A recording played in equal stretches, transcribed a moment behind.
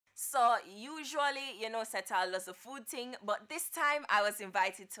So usually, Setal does a food thing, but this time I was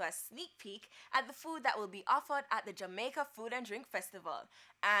invited to a sneak peek at the food that will be offered at the Jamaica Food and Drink Festival.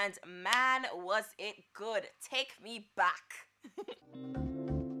 And man, was it good. Take me back.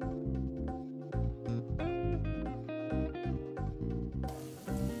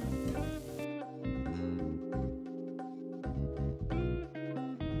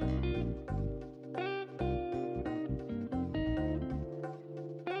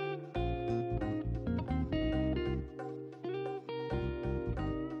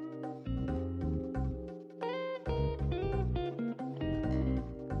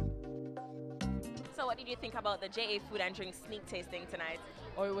 So what did you think about the JA Food and Drink sneak tasting tonight?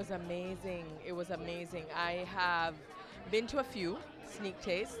 Oh, it was amazing. It was amazing. I have been to a few sneak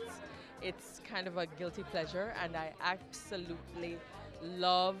tastes. It's kind of a guilty pleasure, and I absolutely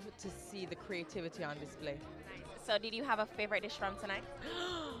love to see the creativity on display. So did you have a favorite dish from tonight?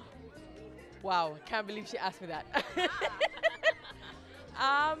 Wow, can't believe she asked me that.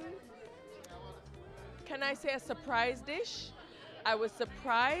 um, can I say a surprise dish? I was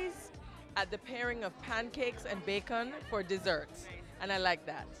surprised at the pairing of pancakes and bacon for desserts, and I like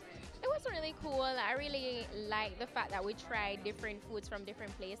that. It was really cool. I really like the fact that we tried different foods from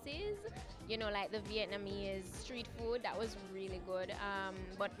different places. Like the Vietnamese street food, that was really good.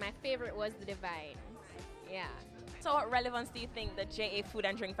 But my favorite was the divine. Yeah. So what relevance do you think the JA Food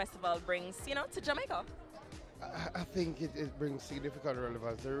and Drink Festival brings, to Jamaica? I think it brings significant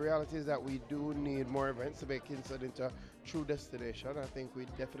relevance. The reality is that we do need more events to make Kingston into a true destination. I think we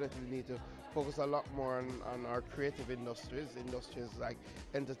definitely need to focus a lot more on our creative industries like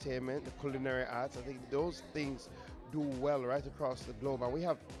entertainment, the culinary arts. I think those things do well right across the globe, and we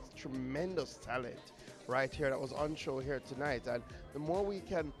have tremendous talent right here that was on show here tonight. And the more we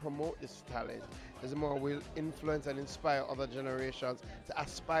can promote this talent, the more we'll influence and inspire other generations to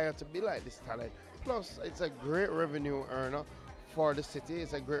aspire to be like this talent. Plus, it's a great revenue earner for the city,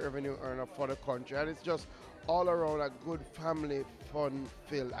 it's a great revenue earner for the country, and it's just all around a good family,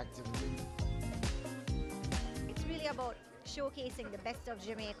 fun-filled activity. It's really about showcasing the best of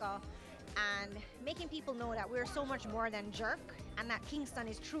Jamaica and making people know that we're so much more than jerk, and that Kingston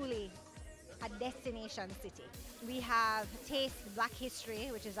is truly a destination city. We have Taste Black History,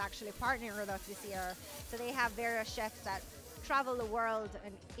 which is actually partnering with us this year. So they have various chefs that travel the world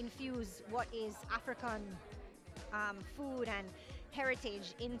and infuse what is African food and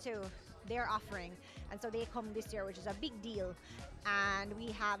heritage into their offering. And so they come this year, which is a big deal. And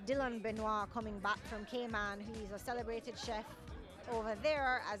we have Dylan Benoit coming back from Cayman. He's a celebrated chef over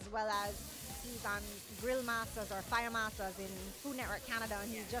there, as well as he's on Grill Masters or Fire Masters in Food Network Canada,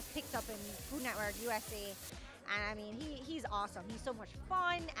 and he's just picked up in Food Network USA. And I mean, he's awesome. He's so much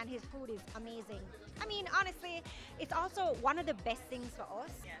fun, and his food is amazing. I mean, honestly, it's also one of the best things for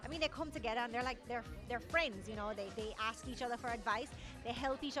us. I mean, they come together and they're friends, They ask each other for advice. They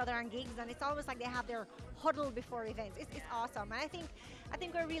help each other on gigs, and it's almost like they have their huddle before events. It's awesome, and I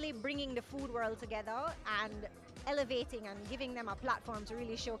think we're really bringing the food world together and elevating and giving them a platform to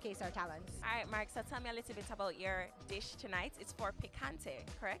really showcase our talents. All right, Mark, so tell me a little bit about your dish tonight. It's for picante,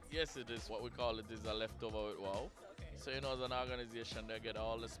 correct? Yes, it is. What we call it is a leftover with wow. So, as an organization, they get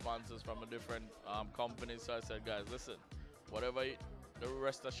all the sponsors from the different companies. So I said, guys, listen, whatever the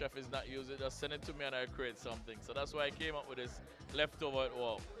rest of the chef is not using, just send it to me and I'll create something. So that's why I came up with this leftover with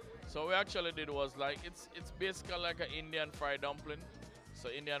wow. So what we actually did was it's basically like an Indian fried dumpling. So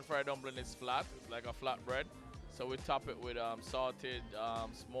Indian fried dumpling is flat, it's like a flat bread. So we top it with sauteed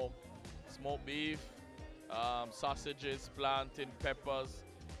smoked beef, sausages, plantain, peppers,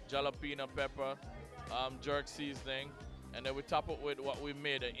 jalapeno pepper, jerk seasoning, and then we top it with what we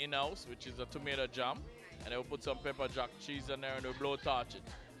made in-house, which is a tomato jam, and then we put some pepper jack cheese in there and we blow torch it.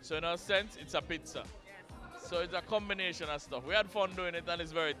 So in a sense, it's a pizza. So it's a combination of stuff. We had fun doing it and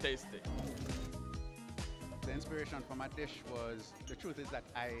it's very tasty. The inspiration for my dish was, the truth is that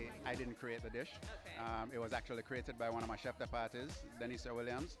I didn't create the dish. It was actually created by one of my chef de parties, Denisa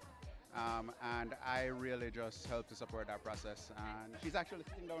Williams. And I really just helped to support that process. And she's actually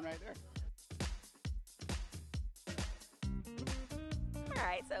sitting down right there. All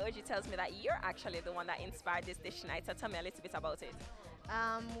right, so Oji tells me that you're actually the one that inspired this dish tonight. So tell me a little bit about it.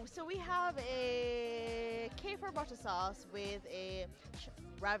 So we have a caper butter sauce with a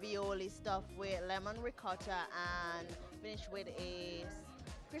ravioli stuffed with lemon ricotta and finished with a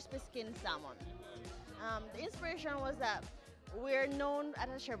crispy skin salmon. The inspiration was that we're known at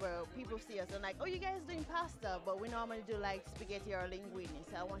Ashebo, people see us and like, oh, you guys doing pasta, but we normally do like spaghetti or linguine,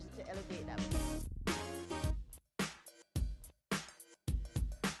 so I wanted to elevate that.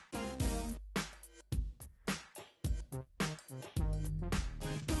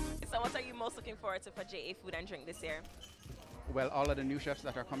 most looking forward to for JA Food and Drink this year? Well, all of the new chefs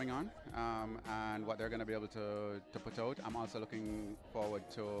that are coming on and what they're going to be able to put out. I'm also looking forward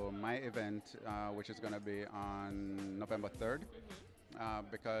to my event, which is going to be on November 3rd.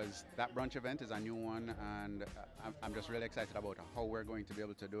 Because that brunch event is a new one, and I'm just really excited about how we're going to be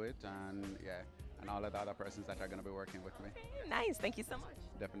able to do it, and yeah, and all of the other persons that are going to be working with me. Nice, thank you so much.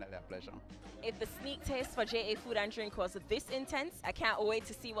 Definitely a pleasure. If the sneak taste for JA Food and Drink was this intense, I can't wait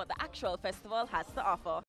to see what the actual festival has to offer.